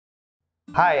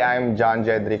Hi, I'm John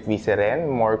Jedrick Viceren,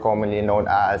 more commonly known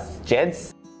as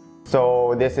Jeds.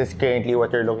 So this is currently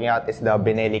what you're looking at is the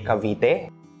Benelli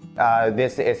Cavite.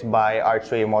 This is by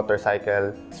Archway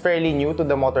Motorcycle. It's fairly new to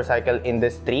the motorcycle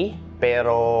industry,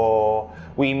 pero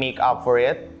we make up for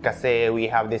it kasi we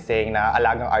have this saying na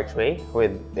alagang Archway.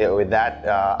 With that,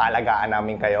 alagaan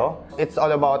namin kayo. It's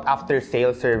all about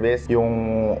after-sale service,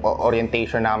 yung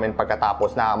orientation namin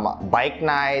pagkatapos na bike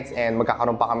nights, and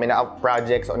magkakaroon pa kami na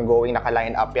projects ongoing,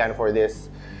 naka-line up yan for this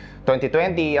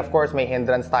 2020. Of course, may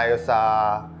hindrance tayo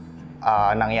sa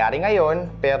nangyari ngayon,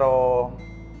 pero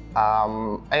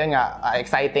ayun nga,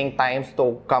 exciting times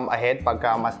to come ahead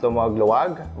pagka mas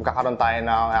lumawag-luwag. Magkakaroon tayo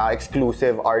ng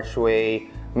exclusive Archway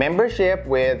membership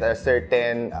with a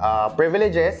certain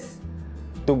privileges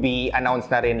to be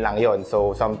announced na rin lang yon.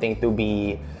 So something to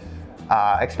be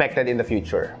expected in the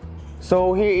future.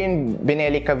 So here in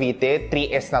Benelli Cavite,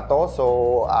 3S na to. So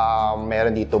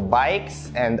meron dito bikes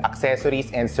and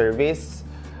accessories and service.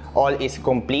 All is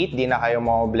complete, di na kayo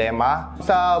problema.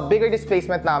 Sa bigger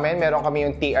displacement namin, meron kami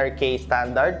yung TRK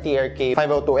standard, TRK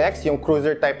 502X, yung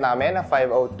cruiser type namin na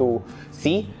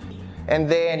 502C. And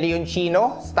then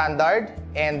Leoncino standard,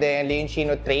 and then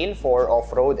Leoncino trail for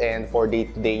off-road and for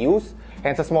day-to-day use.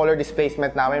 And sa smaller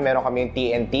displacement namin, meron kami yung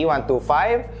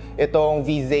TNT600i, itong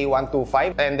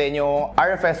VZ125, and then yung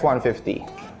RFS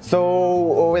 150.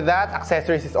 So with that,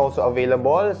 accessories is also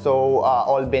available. So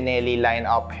all Benelli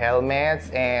line-up helmets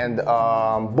and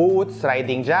boots,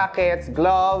 riding jackets,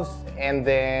 gloves, and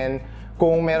then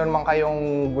kung meron man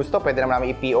kayong gusto, pwede naman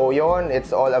namin i-PO yon. It's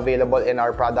all available in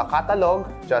our product catalog.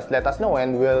 Just let us know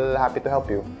and we'll happy to help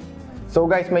you. So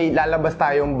guys, may lalabas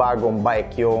tayong bagong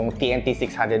bike, yung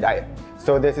TNT600i.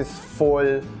 So this is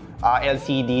full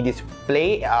LCD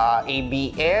display,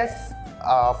 ABS,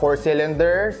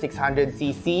 4-cylinder,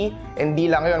 600cc. Hindi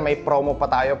lang yun, may promo pa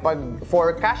tayo. Pag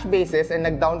for cash basis and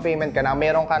nag-down payment ka na,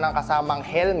 meron ka ng kasamang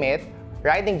helmet,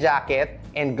 riding jacket,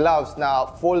 and gloves na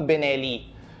full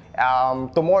Benelli.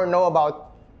 To more know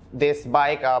about this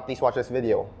bike, please watch this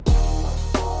video.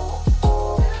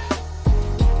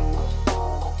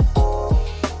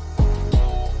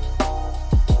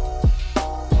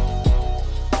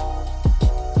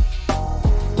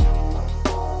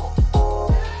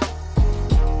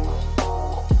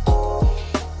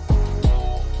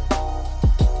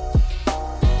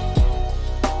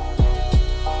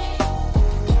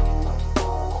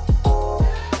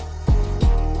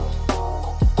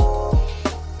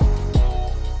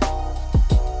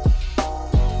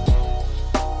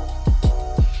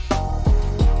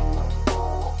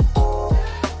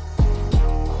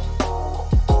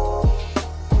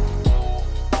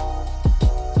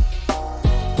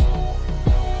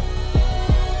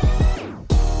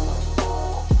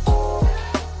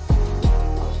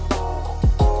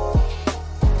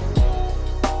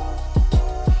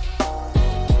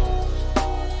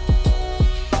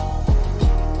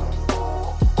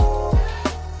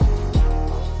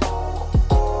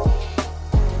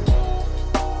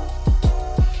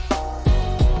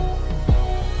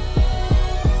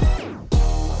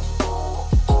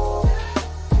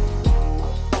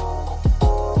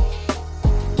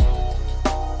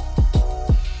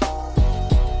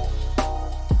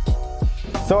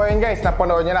 So ayun guys,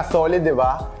 napanood nyo na, solid, di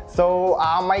ba? So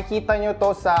makikita nyo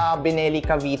to sa Benelli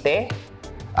Cavite.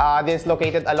 This is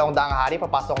located along Daang-Hari,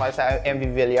 papasok kayo sa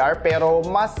MV Villar. Pero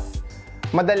mas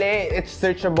madali, it's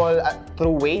searchable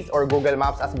through Waze or Google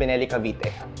Maps as Benelli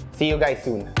Cavite. See you guys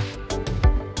soon.